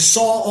that and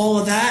saw all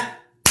of that,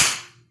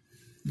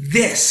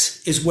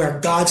 this is where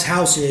God's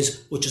house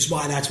is, which is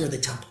why that's where the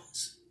temple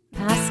is.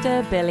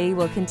 Pastor Billy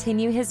will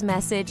continue his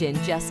message in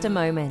just a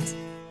moment.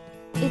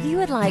 If you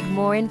would like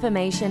more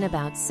information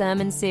about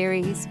sermon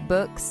series,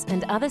 books,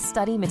 and other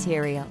study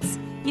materials,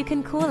 you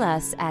can call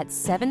us at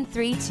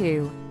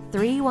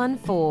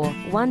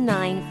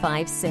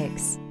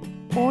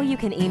 732-314-1956. Or you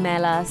can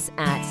email us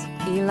at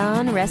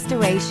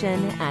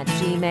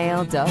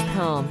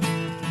elanrestoration@gmail.com.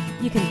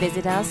 You can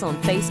visit us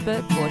on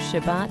Facebook for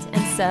Shabbat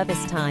and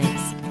service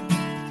times.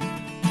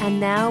 And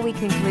now we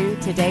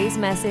conclude today's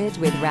message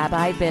with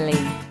Rabbi Billy.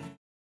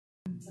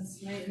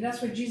 And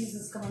that's where Jesus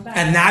is coming back.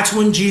 And that's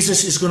when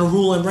Jesus is going to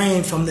rule and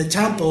reign from the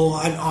temple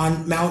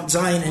on Mount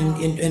Zion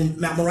and in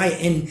Mount Moriah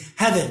in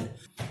heaven.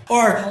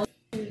 Or,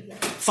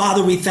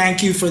 Father, we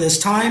thank you for this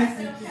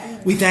time.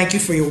 We thank you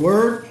for your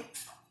word.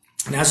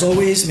 And as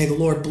always, may the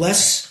Lord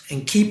bless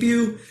and keep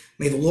you.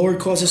 May the Lord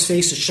cause his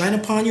face to shine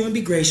upon you and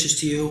be gracious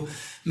to you.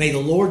 May the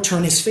Lord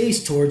turn his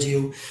face towards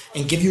you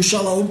and give you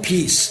shalom,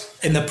 peace.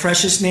 In the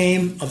precious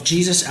name of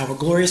Jesus, our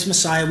glorious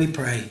Messiah, we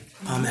pray.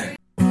 Amen.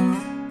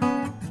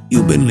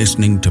 You've been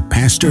listening to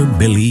Pastor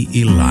Billy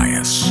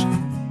Elias.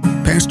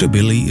 Pastor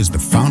Billy is the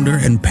founder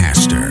and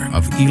pastor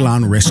of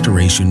Elon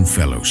Restoration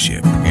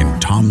Fellowship in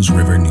Toms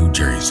River, New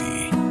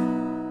Jersey.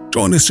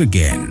 Join us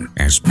again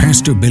as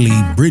Pastor Billy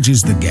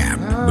bridges the gap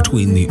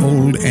between the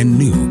old and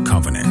new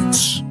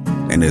covenants.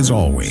 And as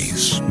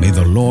always, may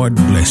the Lord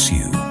bless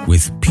you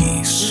with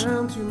peace.